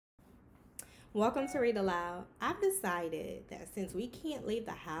Welcome to Read Aloud. I've decided that since we can't leave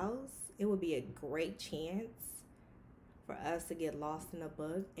the house, it would be a great chance for us to get lost in a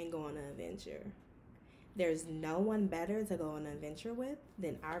book and go on an adventure. There's no one better to go on an adventure with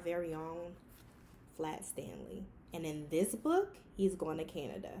than our very own Flat Stanley. And in this book, he's going to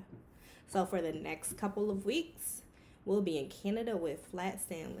Canada. So for the next couple of weeks, we'll be in Canada with Flat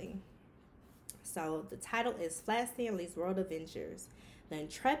Stanley. So the title is Flat Stanley's World Adventures, the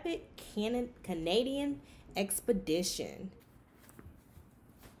Intrepid Canadian Expedition.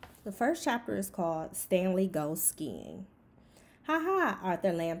 The first chapter is called Stanley Goes Skiing. Ha ha,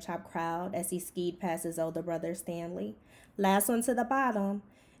 Arthur Lambchop crowed as he skied past his older brother Stanley. Last one to the bottom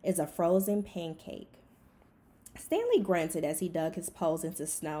is a frozen pancake. Stanley grunted as he dug his poles into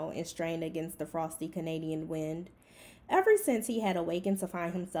snow and strained against the frosty Canadian wind. Ever since he had awakened to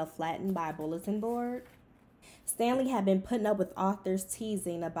find himself flattened by a bulletin board, Stanley had been putting up with Arthur's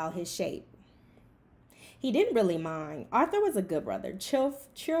teasing about his shape. He didn't really mind. Arthur was a good brother,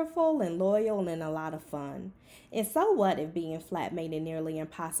 cheerful and loyal and a lot of fun. And so what if being flat made it nearly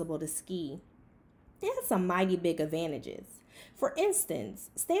impossible to ski? It had some mighty big advantages. For instance,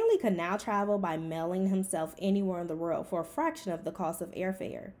 Stanley could now travel by mailing himself anywhere in the world for a fraction of the cost of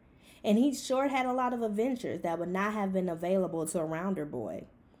airfare. And he sure had a lot of adventures that would not have been available to a rounder boy.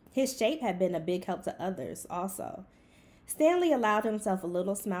 His shape had been a big help to others also. Stanley allowed himself a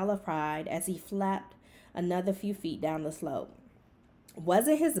little smile of pride as he flapped another few feet down the slope.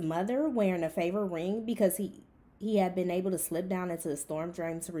 Wasn't his mother wearing a favor ring because he had been able to slip down into the storm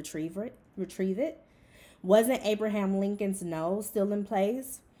drain to retrieve it? Wasn't Abraham Lincoln's nose still in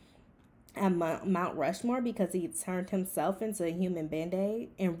place at Mount Rushmore because he turned himself into a human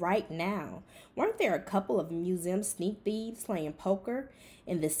band-aid? And right now, weren't there a couple of museum sneak thieves playing poker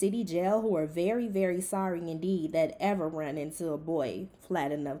in the city jail who were very, very sorry indeed that ever run into a boy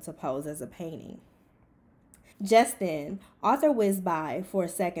flat enough to pose as a painting? Just then, Arthur whizzed by for a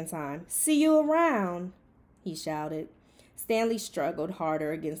second time. "See you around," he shouted. Stanley struggled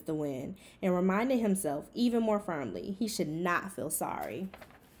harder against the wind and reminded himself even more firmly he should not feel sorry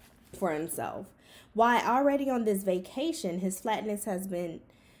for himself. Why, already on this vacation, his flatness had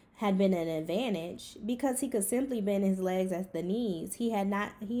been an advantage because he could simply bend his legs at the knees. He had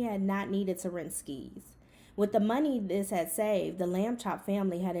not needed to rent skis. With the money this had saved, the Lambchop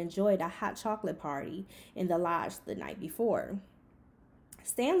family had enjoyed a hot chocolate party in the lodge the night before.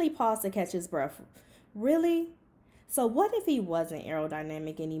 Stanley paused to catch his breath. Really? So what if he wasn't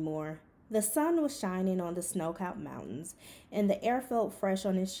aerodynamic anymore? The sun was shining on the snow-capped mountains, and the air felt fresh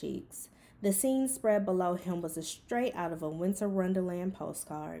on his cheeks. The scene spread below him was straight out of a Winter Wonderland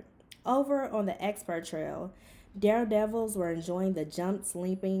postcard. Over on the expert trail, daredevils were enjoying the jumps,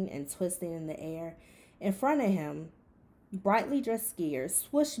 leaping and twisting in the air. In front of him, brightly dressed skiers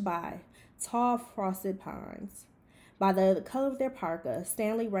swooshed by tall frosted pines. By the color of their parka,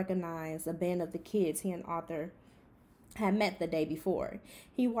 Stanley recognized a band of the kids he and Arthur had met the day before.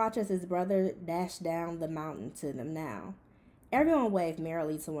 He watched as his brother dashed down the mountain to them now. Everyone waved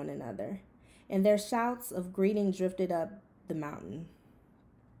merrily to one another, and their shouts of greeting drifted up the mountain.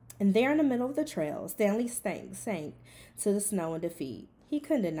 And there in the middle of the trail, Stanley sank to the snow in defeat. He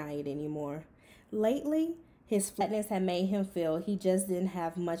couldn't deny it anymore. Lately, his flatness had made him feel he just didn't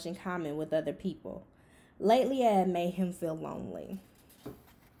have much in common with other people. Lately, it had made him feel lonely.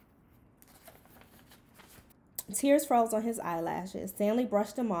 Tears froze on his eyelashes. Stanley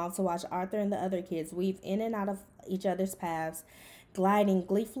brushed them off to watch Arthur and the other kids weave in and out of each other's paths, gliding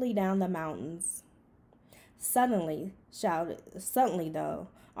gleefully down the mountains. Suddenly, though,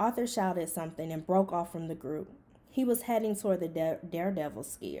 Arthur shouted something and broke off from the group. He was heading toward the daredevil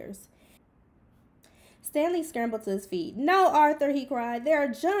skiers. Stanley scrambled to his feet. "No, Arthur," he cried. "There are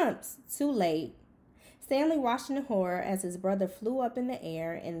jumps." Too late. Stanley watched in horror as his brother flew up in the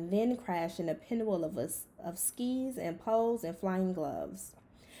air and then crashed in a pinwheel of skis and poles and flying gloves.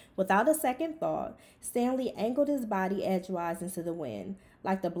 Without a second thought, Stanley angled his body edgewise into the wind.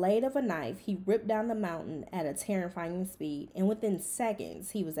 Like the blade of a knife, he ripped down the mountain at a terrifying speed, and within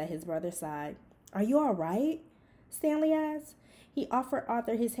seconds, he was at his brother's side. "Are you all right?" Stanley asked. He offered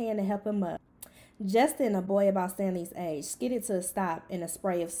Arthur his hand to help him up. Just then, a boy about Stanley's age skidded to a stop in a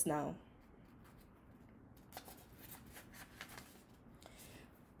spray of snow.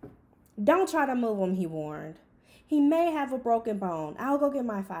 "Don't try to move him," he warned. "He may have a broken bone. I'll go get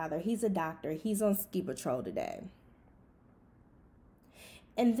my father. He's a doctor. He's on ski patrol today."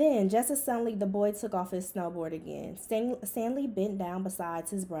 And then, just as suddenly, the boy took off his snowboard again. Stanley bent down beside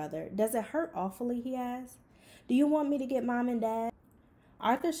his brother. "Does it hurt awfully?" he asked. "Do you want me to get Mom and Dad?"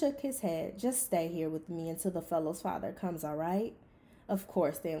 Arthur shook his head. "Just stay here with me until the fellow's father comes, all right?" Of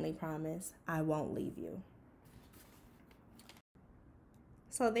course, Stanley promised, I won't leave you.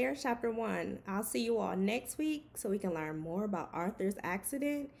 So there's chapter 1. I'll see you all next week so we can learn more about Arthur's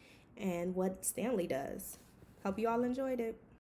accident and what Stanley does. Hope you all enjoyed it.